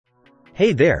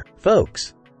Hey there,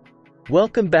 folks!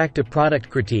 Welcome back to Product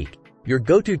Critique, your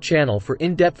go-to channel for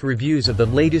in-depth reviews of the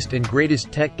latest and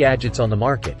greatest tech gadgets on the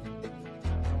market.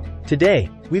 Today,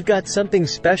 we've got something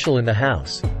special in the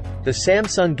house. The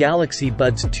Samsung Galaxy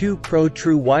Buds 2 Pro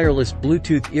True Wireless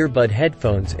Bluetooth Earbud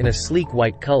Headphones in a sleek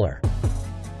white color.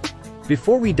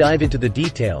 Before we dive into the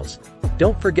details,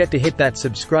 don't forget to hit that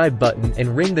subscribe button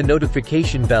and ring the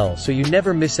notification bell so you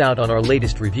never miss out on our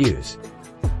latest reviews.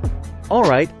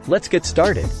 Alright, let's get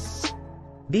started.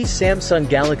 These Samsung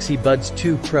Galaxy Buds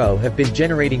 2 Pro have been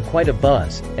generating quite a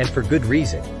buzz, and for good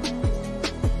reason.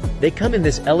 They come in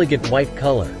this elegant white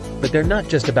color, but they're not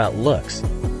just about looks.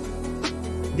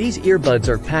 These earbuds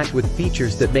are packed with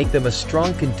features that make them a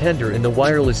strong contender in the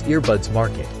wireless earbuds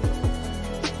market.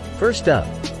 First up,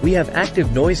 we have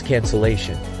active noise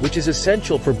cancellation, which is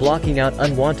essential for blocking out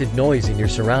unwanted noise in your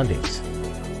surroundings.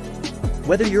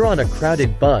 Whether you're on a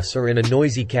crowded bus or in a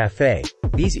noisy cafe,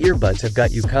 these earbuds have got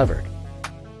you covered.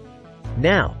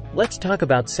 Now, let's talk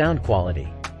about sound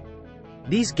quality.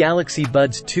 These Galaxy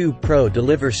Buds 2 Pro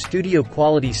deliver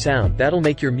studio-quality sound that'll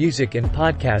make your music and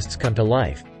podcasts come to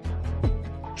life.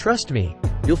 Trust me,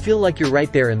 you'll feel like you're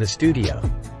right there in the studio.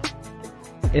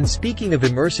 And speaking of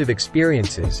immersive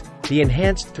experiences, the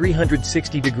enhanced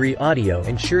 360-degree audio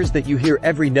ensures that you hear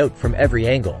every note from every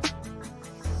angle.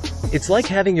 It's like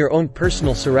having your own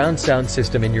personal surround sound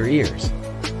system in your ears.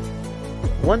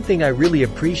 One thing I really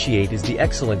appreciate is the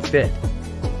excellent fit.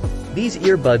 These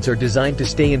earbuds are designed to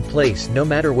stay in place no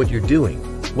matter what you're doing,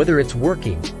 whether it's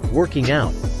working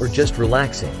out, or just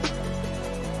relaxing.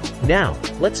 Now,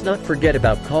 let's not forget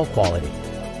about call quality.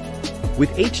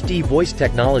 With HD voice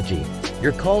technology,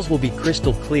 your calls will be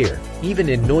crystal clear, even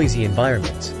in noisy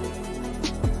environments.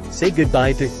 Say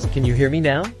goodbye to, "Can you hear me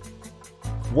now?"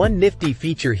 One nifty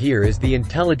feature here is the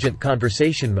intelligent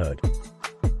conversation mode.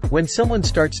 When someone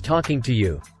starts talking to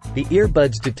you, the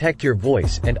earbuds detect your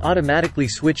voice and automatically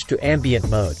switch to ambient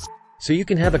mode, so you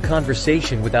can have a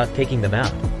conversation without taking them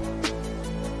out.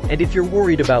 And if you're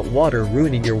worried about water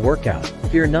ruining your workout,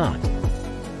 fear not.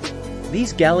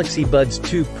 These Galaxy Buds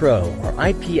 2 Pro are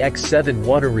IPX7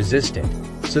 water resistant,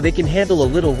 so they can handle a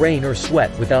little rain or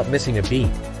sweat without missing a beat.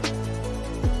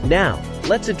 Now,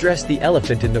 let's address the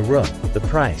elephant in the room, the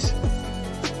price.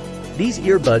 These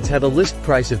earbuds have a list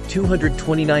price of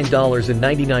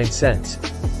 $229.99,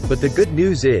 but the good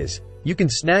news is, you can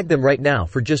snag them right now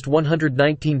for just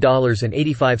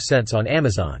 $119.85 on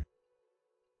Amazon.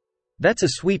 That's a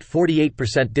sweet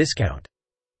 48% discount.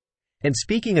 And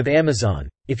speaking of Amazon,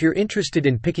 if you're interested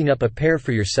in picking up a pair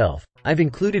for yourself, I've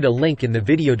included a link in the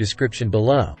video description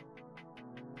below.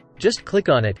 Just click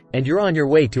on it, and you're on your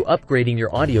way to upgrading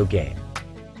your audio game.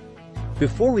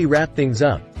 Before we wrap things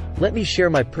up, let me share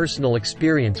my personal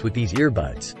experience with these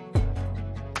earbuds.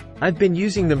 I've been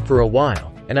using them for a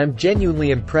while, and I'm genuinely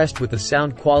impressed with the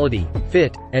sound quality,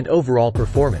 fit, and overall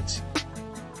performance.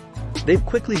 They've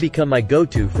quickly become my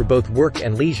go-to for both work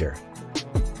and leisure.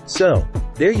 So,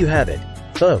 there you have it,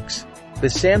 folks. The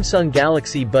Samsung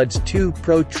Galaxy Buds 2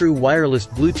 Pro True Wireless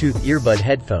Bluetooth Earbud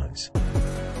Headphones.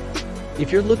 If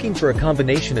you're looking for a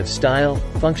combination of style,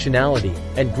 functionality,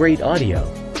 and great audio,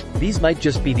 these might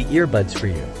just be the earbuds for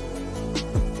you.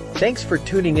 Thanks for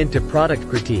tuning in to Product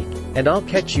Critique, and I'll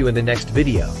catch you in the next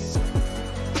video.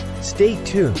 Stay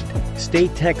tuned, stay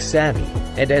tech savvy,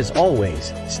 and as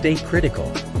always, stay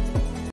critical.